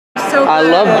so good. I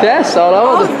love this.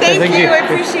 Oh, thank you. I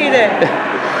appreciate it.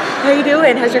 How you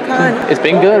doing? How's your con? It's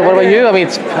been good. What about you? I mean,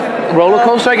 it's roller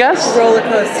coaster, I guess? Roller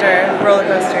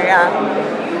coaster, yeah.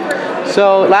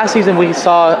 So last season we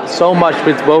saw so much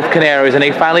with both Canaries, and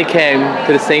they finally came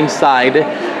to the same side.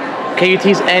 Can you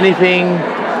tease anything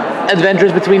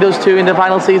adventurous between those two in the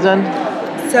final season?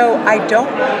 So I don't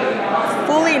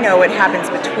fully know what happens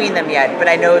between them yet, but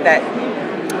I know that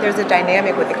there's a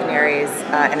dynamic with the Canaries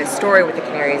and a story with the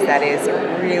Canaries that is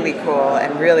really cool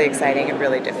and really exciting and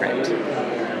really different.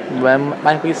 When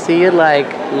might we see it? Like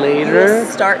later?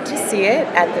 You'll start to see it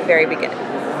at the very beginning.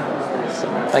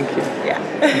 Thank you. Yeah.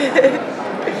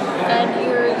 And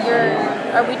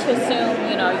are we to assume,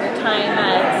 your time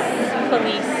as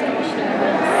police commissioner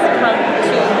has come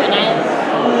to an end?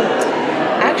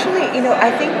 Actually,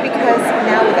 I think because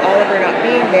now with Oliver not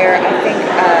being there, I think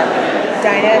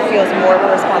Dinah feels more of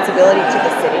a responsibility to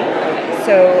the city.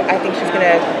 So I think she's going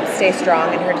to stay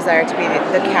strong in her desire to be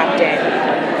the captain,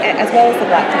 as well as the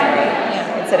Black Canary,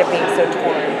 instead of being so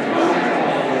torn.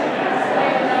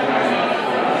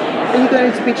 Are you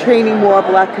going to be training more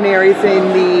Black Canaries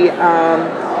in the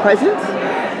presence?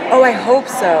 Oh, I hope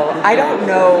so. I don't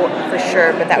know for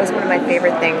sure, but that was one of my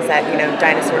favorite things that,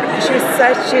 Dinah sort of, she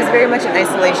was very much an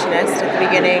isolationist at the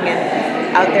beginning and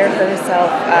out there for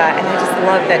herself, and I just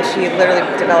love that she literally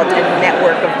developed a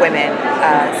network of women.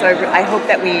 So I hope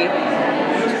that we,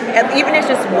 even if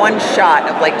it's just one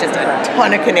shot of just a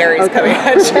ton of canaries coming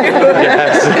at you.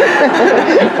 Yes.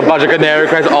 A bunch of canary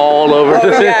cries all over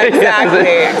the city.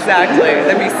 Yeah, exactly.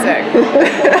 That'd be sick.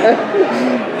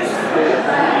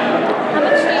 How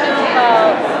much do you know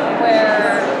about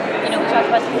where, we talked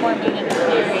about the forming of the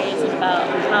Canaries and about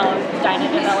how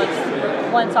Dinah develops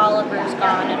once Oliver's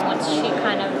gone and once she,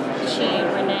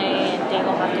 Renee, and Dave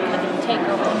will have to kind of take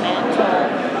over the mantle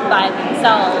by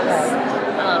themselves.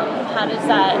 How does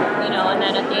that, and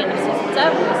then at the end of season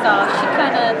 7 we saw she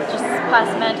kind of just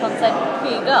passed the mantle and said,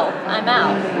 here you go, I'm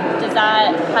out.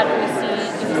 How do we see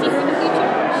her in the future?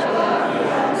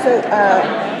 So,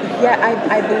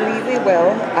 I believe we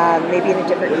will, maybe in a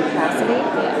different capacity,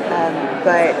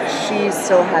 but she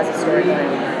still has a story going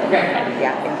on.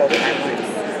 Yeah, in both timelines.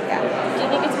 Yeah. Do you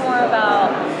think it's more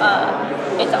about,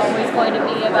 it's always going to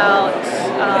be about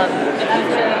the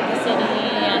future of the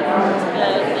city and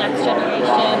the next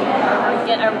generation?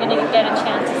 Are we going to get a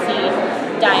chance to see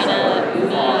Dinah be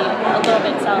a little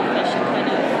bit selfish and kind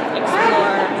of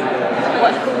explore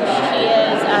who she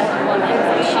is as a woman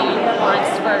that she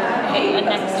wants for a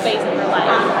next phase of her life?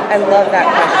 I love that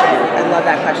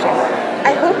question.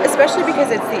 I hope, especially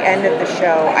because it's the end of the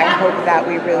show, I hope that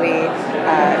we really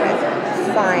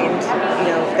find,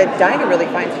 that Dinah really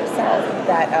finds herself.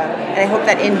 And I hope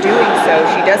that in doing so,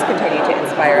 she does continue to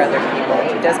inspire other people.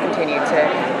 She does continue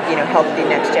to, help the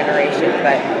next generation.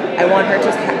 But I want her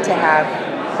to have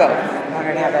both. I want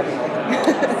her to have everything.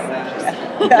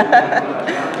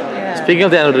 Yeah. Speaking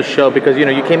of the end of the show, because you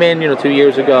came in 2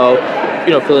 years ago,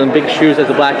 filling big shoes as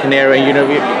a Black Canary,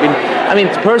 and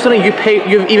personally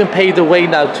you've even paved the way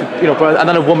now to for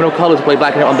another woman of color to play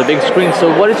Black Canary on the big screen. So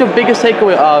what is your biggest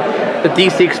takeaway of the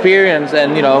DC experience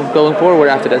and going forward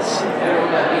after this?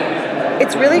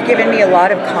 It's really given me a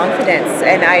lot of confidence,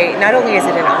 and not only is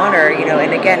it an honor,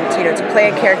 and again, to play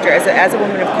a character as a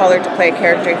woman of color, to play a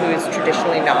character who is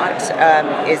traditionally not,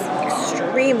 is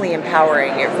extremely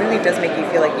empowering. It really does make you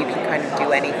feel like you can kind of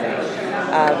do anything.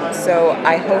 So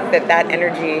I hope that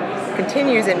energy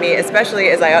continues in me, especially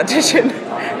as I audition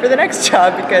for the next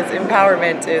job, because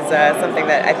empowerment is something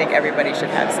that I think everybody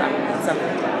should have some.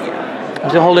 I'm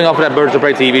still holding off for that Birds of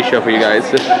Prey TV show for you guys.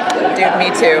 Dude,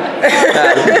 me too.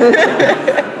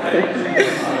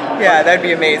 Yeah, that'd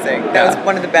be amazing. That was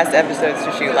one of the best episodes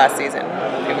to shoot last season.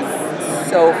 It was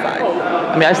so fun.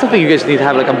 I still think you guys need to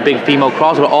have a big female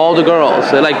crossover. All the girls,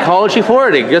 college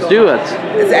forwarding, just do it.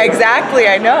 Exactly,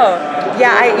 I know.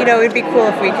 Yeah, it'd be cool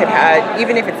if we could have,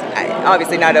 even if it's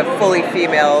obviously not a fully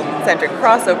female-centric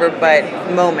crossover, but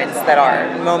moments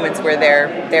where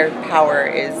their power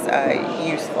is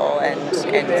useful and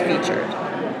featured.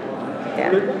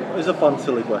 Yeah. It's a fun,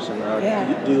 silly question.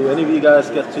 Do any of you guys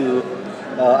get to,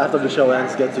 after the show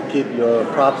ends, get to keep your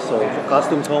props or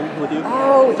costumes home with you?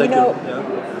 Oh,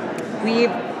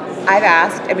 I've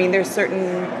asked. There's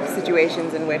certain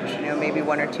situations in which maybe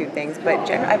one or two things, but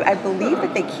generally, I believe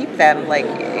that they keep them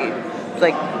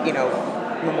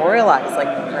memorialized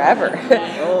forever.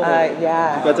 Oh,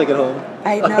 yeah. You gotta take it home.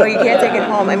 I know you can't take it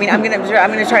home. I mean, I'm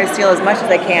gonna try to steal as much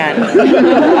as I can.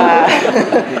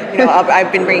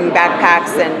 I've been bringing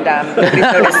backpacks, and nobody's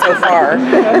noticed so far.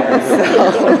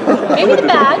 So. Maybe the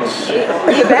badge.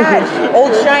 The badge,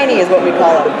 old shiny is what we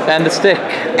call them. And the stick.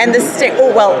 And the stick.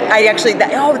 Oh well,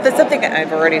 that's something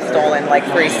I've already stolen, like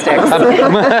 3 sticks.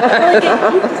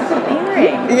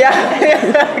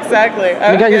 Yeah, exactly.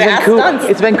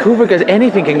 It's Vancouver, because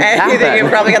anything can happen. Anything, you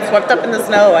probably got swept up in the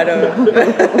snow. I don't know.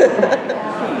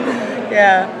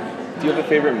 Yeah. Do you have a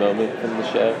favorite moment from the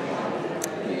show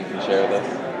that you can share with us?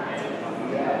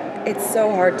 It's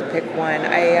so hard to pick one.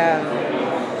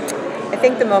 I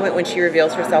think the moment when she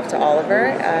reveals herself to Oliver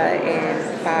in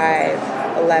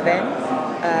 5:11,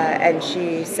 and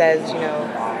she says,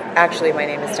 actually my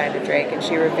name is Dinah Drake, and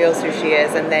she reveals who she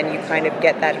is, and then you kind of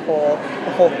get the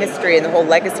whole history and the whole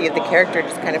legacy of the character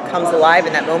just kind of comes alive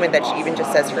in that moment that she even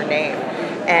just says her name.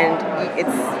 And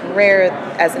it's rare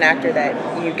as an actor that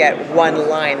you get one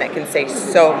line that can say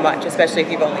so much, especially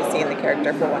if you've only seen the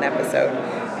character for one episode.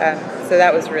 So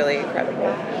that was really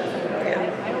incredible. Yeah.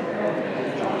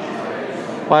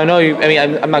 Well, I know you. I mean,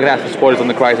 I'm not gonna ask for spoilers on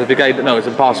The Crisis. I think it's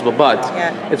imposspossible. But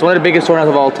it's one of the biggest storylines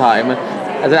of all time.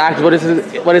 As an actor, what is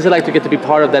it like to get to be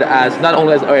part of that? As not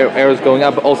only as Arrow's going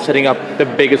up, but also setting up the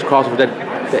biggest crossover that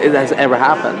has ever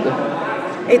happened.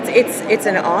 It's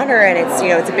an honor, and it's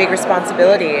a big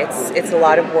responsibility. It's a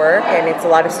lot of work, and it's a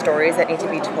lot of stories that need to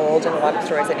be told, and a lot of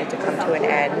stories that need to come to an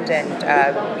end, and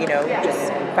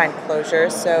just find closure.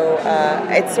 So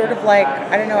it's sort of like,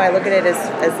 I don't know, I look at it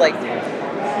as like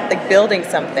building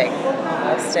something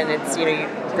almost, and it's you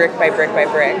brick by brick by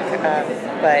brick.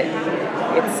 But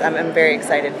I'm very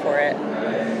excited for it.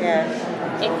 Yeah.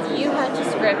 If you had to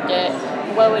script it,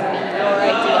 what would be your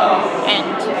ideal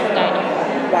end for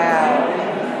Dinah? Wow.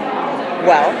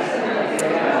 Well,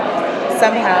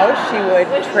 somehow she would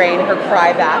train her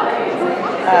cry back.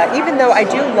 Even though I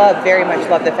do very much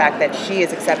love the fact that she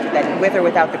is accepted that with or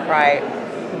without the cry,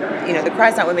 the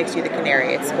cry's not what makes you the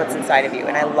canary, it's what's inside of you,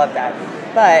 and I love that.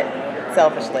 But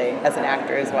selfishly, as an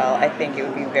actor as well, I think it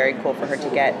would be very cool for her to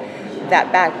get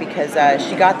that back, because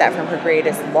she got that from her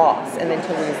greatest loss, and then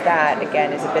to lose that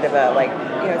again is a bit of a a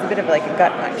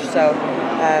gut punch. So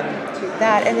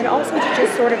that, and then also to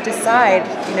just sort of decide,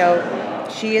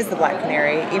 she is the Black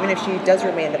Canary, even if she does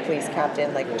remain the police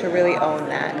captain, to really own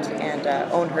that, and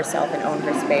own herself and own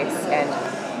her space,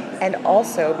 and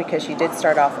also, because she did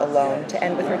start off alone, to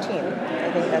end with her team.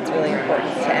 I think that's really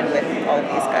important, to end with all of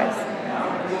these guys.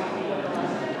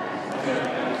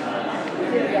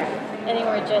 I think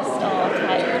we're just all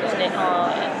tired of it all,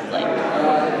 and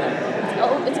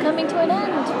it's coming to an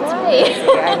end. Why?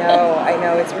 I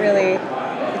know. It's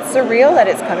surreal that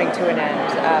it's coming to an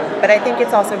end. But I think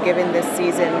it's also given this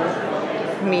season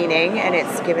meaning, and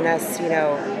it's given us,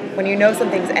 when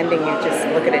something's ending, you just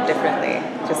look at it differently.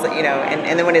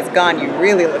 And then when it's gone, you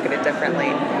really look at it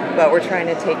differently. But we're trying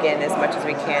to take in as much as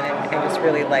we can, and just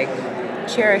really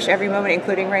cherish every moment,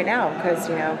 including right now, because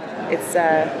it's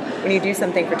when you do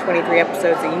something for 23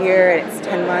 episodes a year, and it's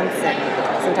 10 months, and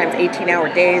sometimes 18-hour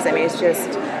days. I mean, it's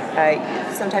just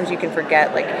sometimes you can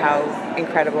forget how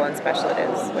incredible and special it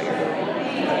is what you're doing.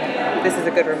 This is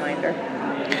a good reminder.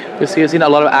 We've seen a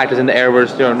lot of actors in the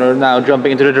Arrowverse, now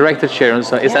jumping into the director's chair, and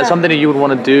so is that something that you would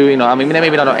want to do?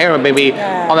 Maybe not on Arrow, maybe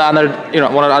on another,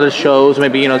 one of the other shows,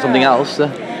 maybe something else.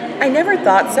 I never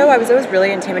thought so. I was always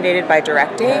really intimidated by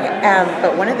directing,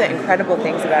 but one of the incredible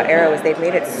things about Arrow is they've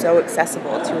made it so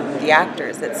accessible to the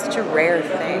actors. That's such a rare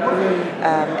thing.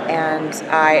 And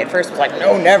I at first was like,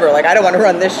 no, never. I don't want to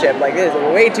run this ship. This is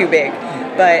way too big.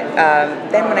 But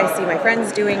then when I see my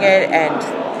friends doing it and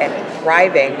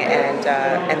thriving and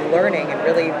learning and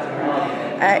really,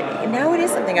 now it is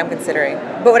something I'm considering.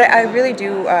 But what I really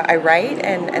do, I write,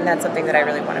 and that's something that I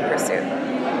really want to pursue.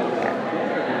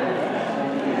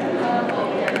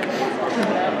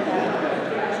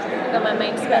 My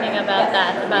mind's spinning about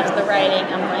the writing.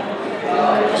 I'm like,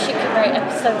 she could write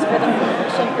episodes for the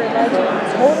for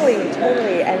Legends.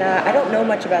 Totally. And I don't know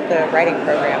much about the writing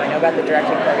program. I know about the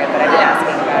directing program, but I've been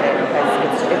asking about it because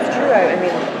it's true.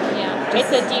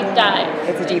 It's a deep dive.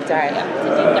 It's a deep dive. Yeah, it's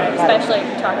a deep dive, especially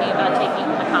talking about taking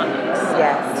the comics.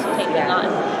 Yes. Taking on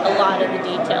a lot of the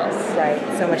details. Right.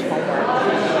 So much homework.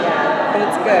 Yeah. But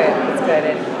it's good.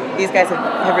 And these guys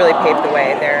have really paved the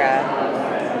way. They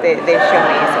show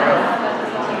me sort of,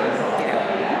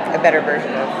 a better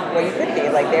version of what you could be.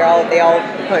 They all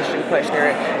push and push.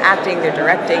 They're acting, they're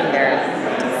directing,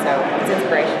 so it's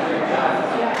inspirational.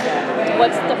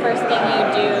 What's the first thing you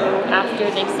do after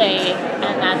they say,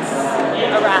 and that's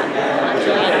a wrap on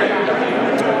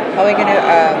Juliana? Probably gonna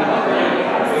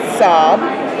sob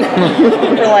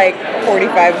for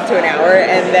 45 to an hour,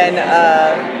 and then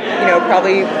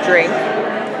probably drink,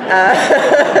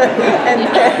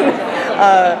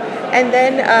 and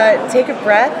then take a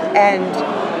breath and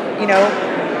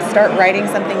start writing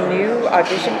something new,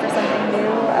 audition for something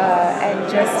new, and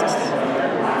just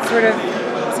sort of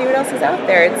see what else is out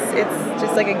there. It's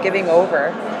just like a giving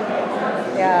over.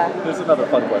 Yeah. Here's another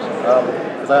fun question.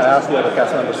 Because I asked the other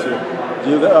cast members too.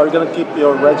 Are you gonna keep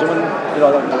your regimen?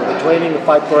 The training, the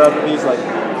fight choreographies, like.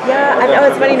 Yeah, I know,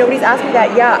 it's funny, nobody's asked me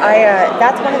that. Yeah,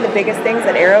 that's one of the biggest things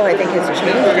that Arrow, I think, has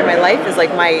changed in my life is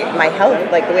like my health,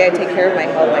 like the way I take care of my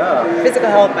health, my physical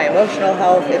health, my emotional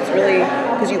health. It's really,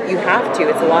 because you have to,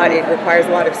 it's a lot, it requires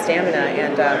a lot of stamina,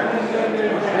 and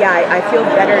I feel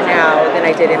better now than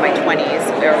I did in my 20s,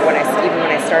 or even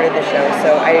when I started the show.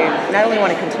 So I not only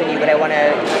want to continue, but I want to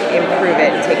improve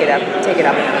it and take it up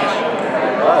a notch.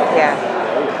 Wow. Yeah.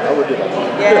 I would do that.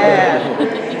 Yeah.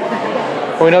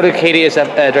 Well, we know that Katie is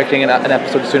directing an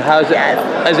episode soon. How is it?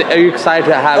 Yes. Are you excited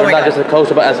to have not just a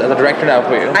co-star, but as a director now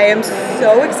for you? I am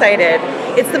so excited.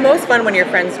 It's the most fun when your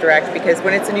friends direct, because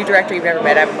when it's a new director you've never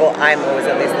met, I'm always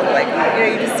at least like,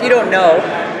 you don't know.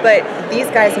 But these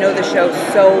guys know the show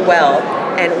so well,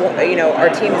 and our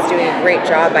team is doing a great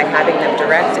job by having them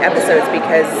direct episodes,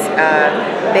 because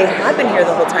they have been here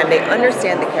the whole time. They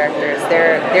understand the characters.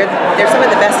 They're some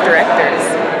of the best directors,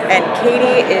 and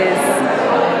Katie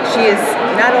she is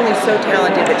not only so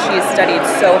talented, but she has studied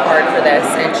so hard for this,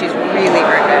 and she's really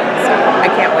earned it. So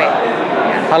I can't wait.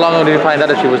 Yeah. How long ago did you find out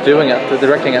that she was doing it,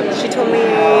 directing it? She told me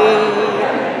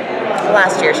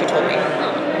last year. She told me.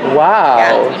 Wow.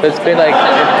 Yeah. So it's been like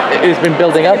it's been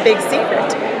building up. A big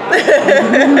secret.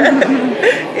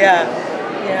 Yeah.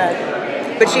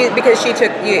 But because she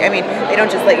took you. I mean, they don't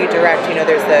just let you direct.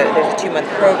 There's a 2-month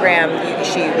program.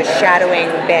 She was shadowing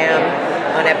Bam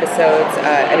on episodes.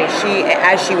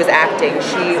 As she was acting,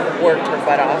 she worked her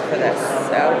butt off for this.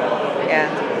 So, yeah.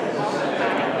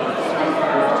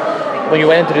 When you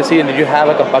went into the season, did you have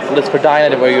like a bucket list for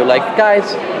Diana where you're like,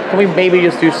 guys, can we maybe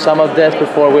just do some of this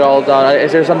before we're all done?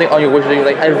 Is there something on your wish that you're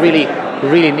like, I really,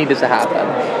 really need this to happen?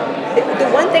 The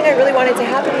one thing I really wanted to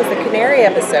happen was the Canary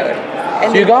episode.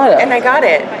 And so you got it. And I got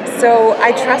it. So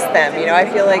I trust them. I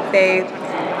feel like they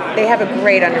have a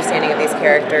great understanding of these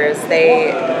characters.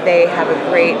 They have a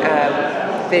great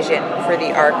vision for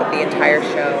the arc of the entire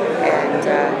show, and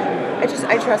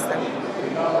I trust them.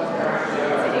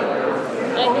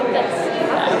 I think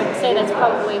I would say that's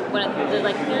probably one of the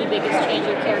biggest change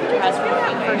your character has from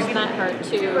when you first met her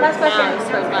to now. As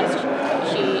far as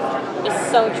she is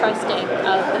so trusting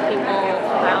of the people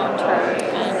around her,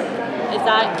 and is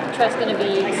that trust going to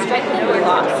be strengthened or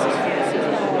lost?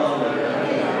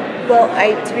 Well,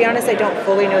 to be honest, I don't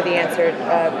fully know the answer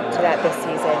to that this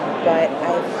season, but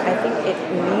I think it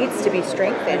needs to be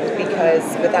strengthened,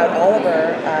 because without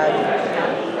Oliver,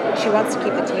 she wants to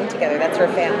keep the team together. That's her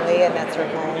family, and that's her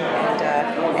home,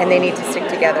 and they need to stick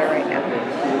together right now.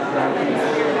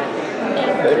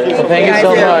 Thank you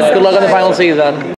so much. Good luck on the final season.